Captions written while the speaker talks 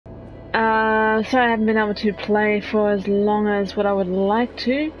Sorry I haven't been able to play for as long as what I would like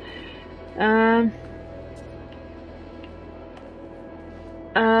to.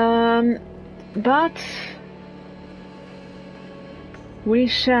 But we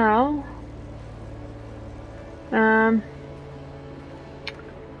shall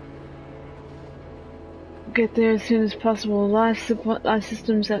get there as soon as possible. Life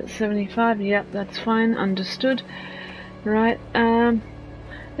systems at 75. Yep, that's fine. Understood. Right.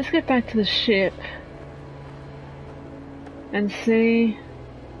 Let's get back to the ship and see.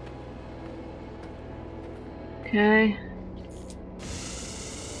 Okay.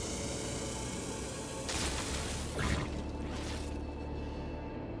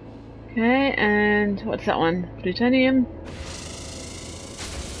 Okay, and what's that one? Plutonium.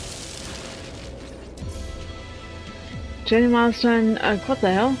 Journey milestone. Oh, what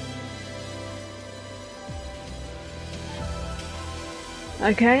the hell?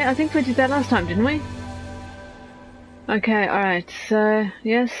 Okay, I think we did that last time, didn't we? Okay, alright, so,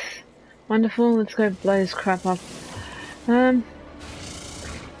 yes. Wonderful, let's go blow this crap up.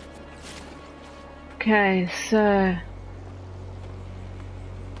 Okay, so...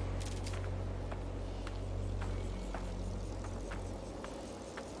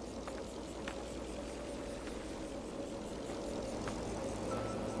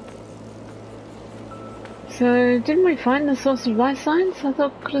 So, didn't we find the source of life signs? I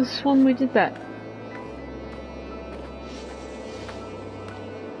thought, could have sworn we did that.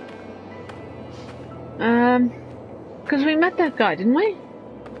 Because we met that guy, didn't we?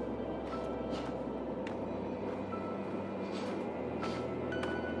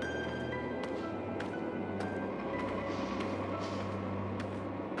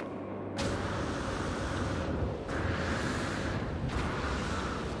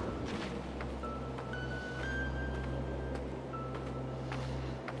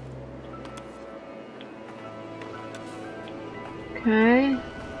 Okay.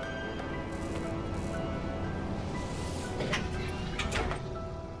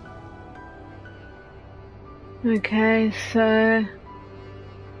 Okay, so...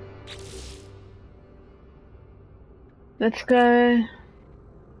 let's go...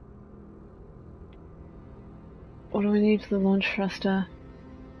 What do we need for the launch thruster?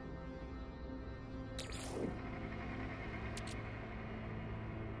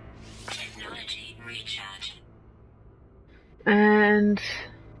 Technology recharge. And...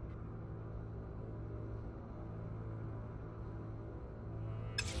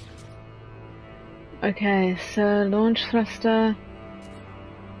 okay, so launch thruster...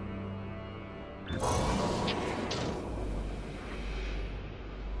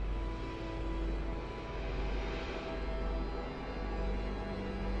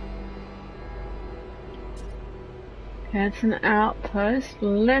 Okay, it's an outpost.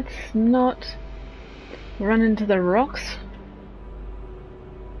 Let's not run into the rocks.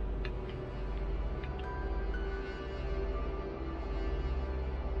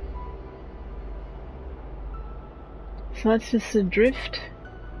 So that's just a drift.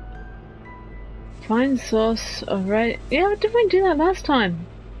 Find source of radio. Yeah, did we do that last time?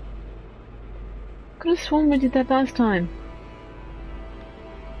 Could have sworn we did that last time.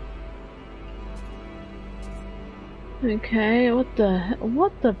 Okay, what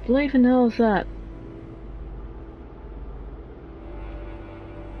the bleeping hell is that?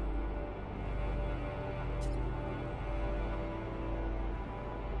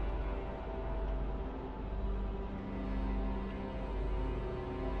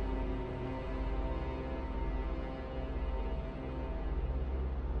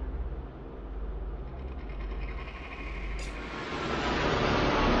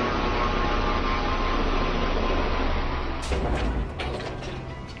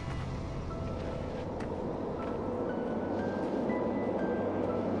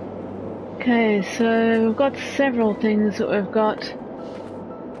 Okay, so we've got several things that we've got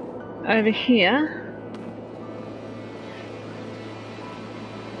over here.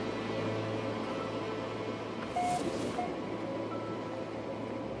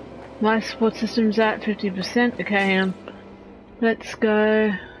 Life support system's at 50%. Okay, let's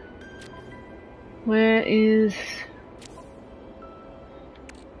go. Where is...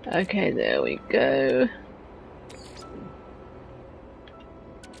 okay, there we go.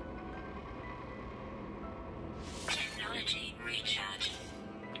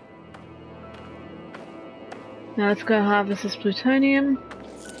 Now let's go harvest this plutonium.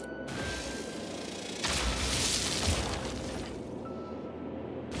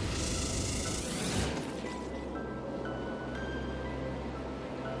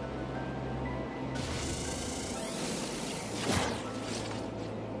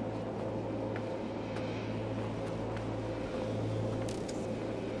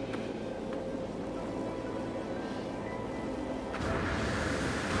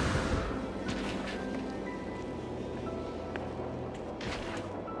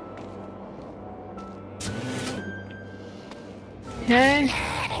 Okay.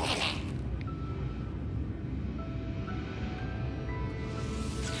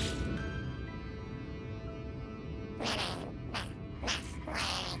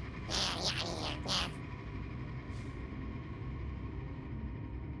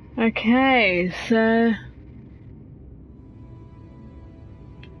 Okay, so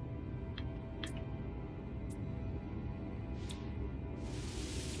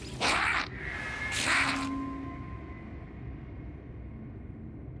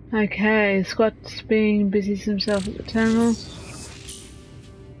okay, Scott's being busies himself at the terminal.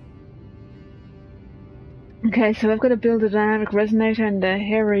 Okay, so I've got to build a dynamic resonator and a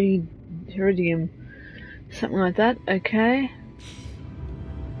Heridium. Something like that, okay.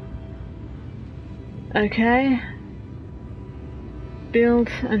 Okay. Build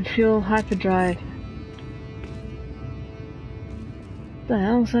and fuel hyperdrive. What the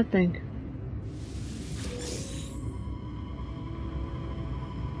hell's that thing?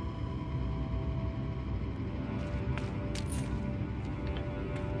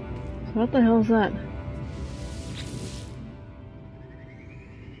 So what the hell's that?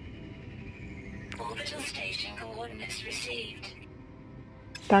 Orbital station coordinates received.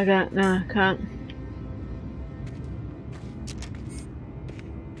 Bugger, no, can't.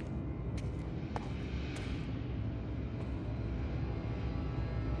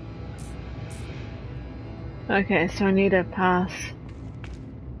 Okay, so I need a pass.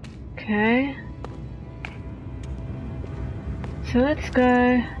 Okay. So let's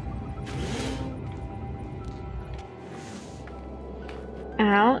go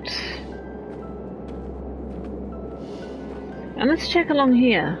out. And let's check along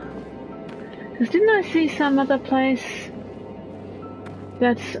here. Because didn't I see some other place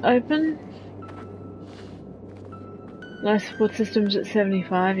that's open? Life support systems at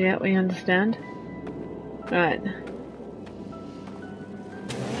 75, yeah, we understand. Right.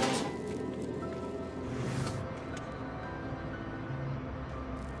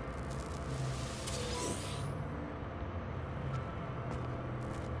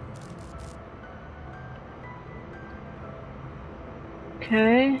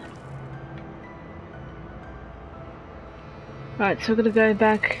 Okay. Right, so we're gonna go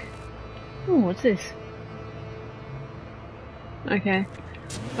back. Oh, what's this? Okay.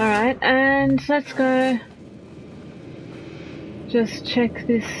 Alright, and let's go just check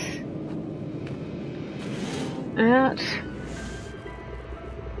this out.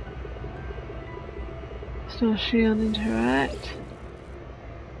 Star shield interact.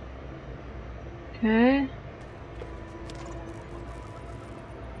 Okay.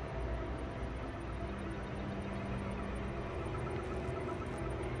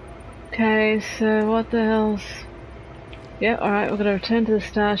 Okay, so what the hell's... Yeah, alright, we're gonna return to the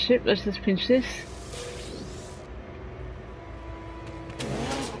starship. Let's just pinch this.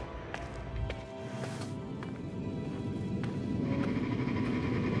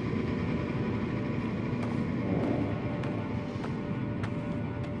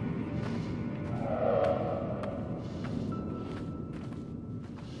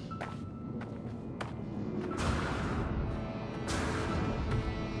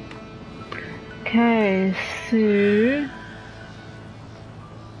 Okay, so...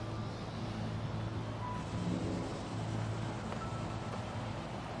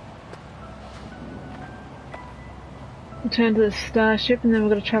 Return to the starship and then we're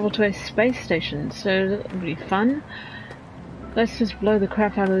going to travel to a space station, so that'll be fun. Let's just blow the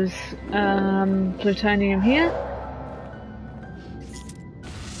crap out of this plutonium here.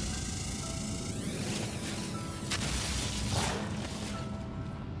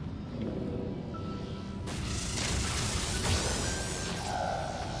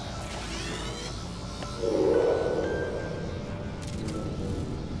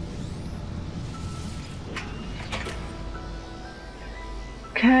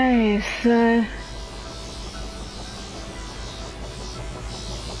 Okay, so...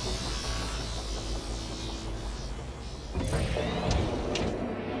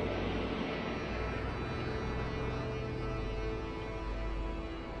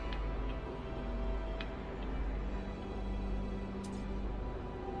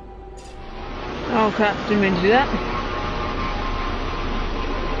 Oh crap, didn't mean to do that.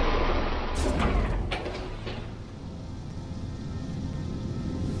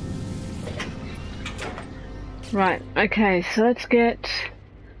 Right, okay, so let's get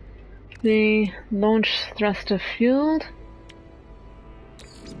the launch thruster fueled.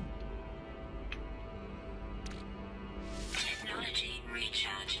 Technology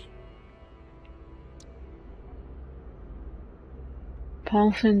recharging.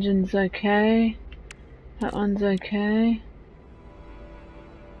 Pulse engine's okay. That one's okay.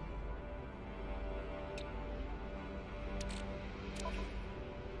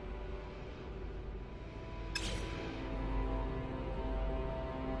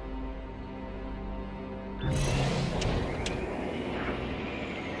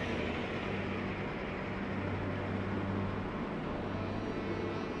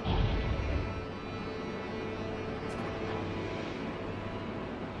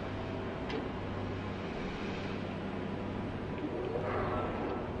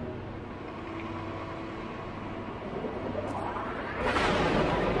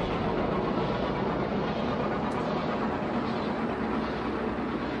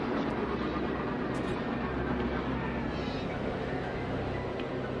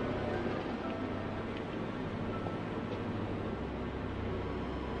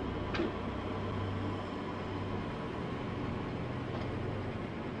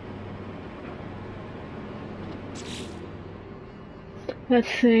 Let's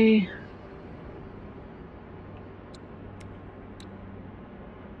see.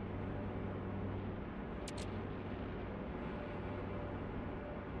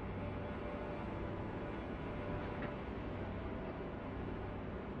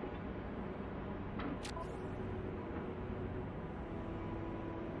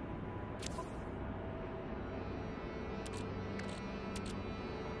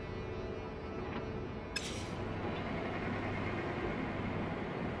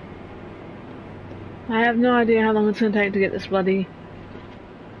 I have no idea how long it's going to take to get this bloody...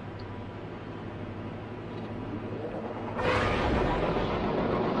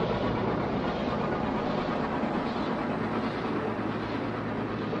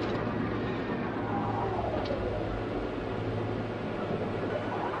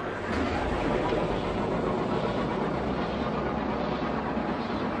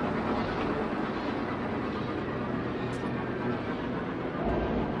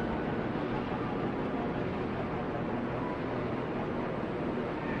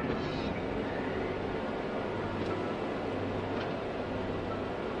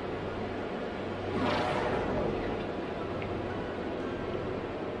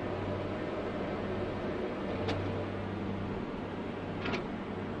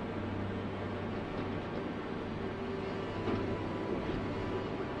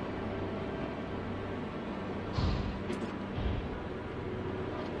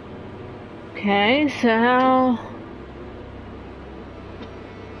 Okay, so how...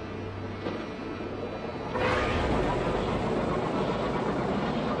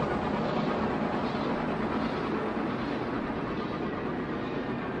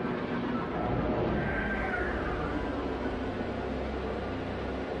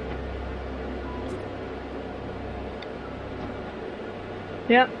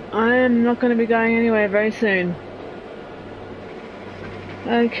 Yep, I'm not going to be going anywhere very soon.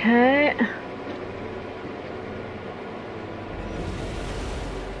 Okay.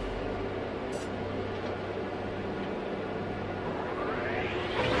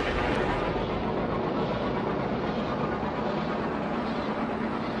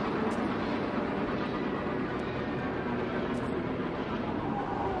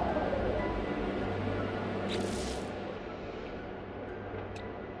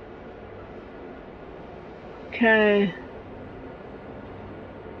 Okay.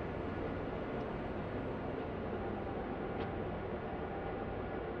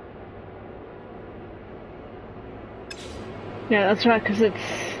 Yeah, that's right, because it's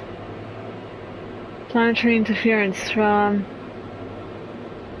planetary interference from...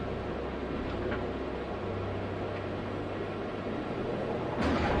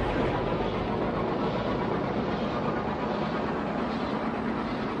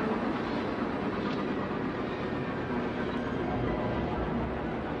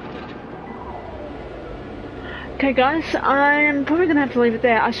 Okay guys, I'm probably going to have to leave it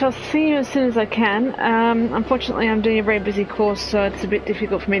there. I shall see you as soon as I can. Unfortunately I'm doing a very busy course, so it's a bit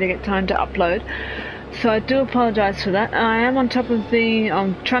difficult for me to get time to upload. So I do apologise for that. I am on top of the...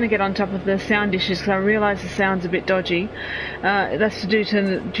 I'm trying to get on top of the sound issues because I realise the sound's a bit dodgy. That's due to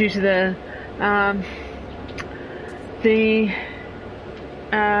the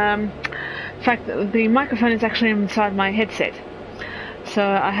fact that the microphone is actually inside my headset. So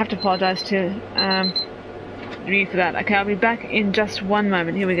I have to apologise to... you for that. Okay, I'll be back in just one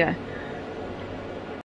moment. Here we go.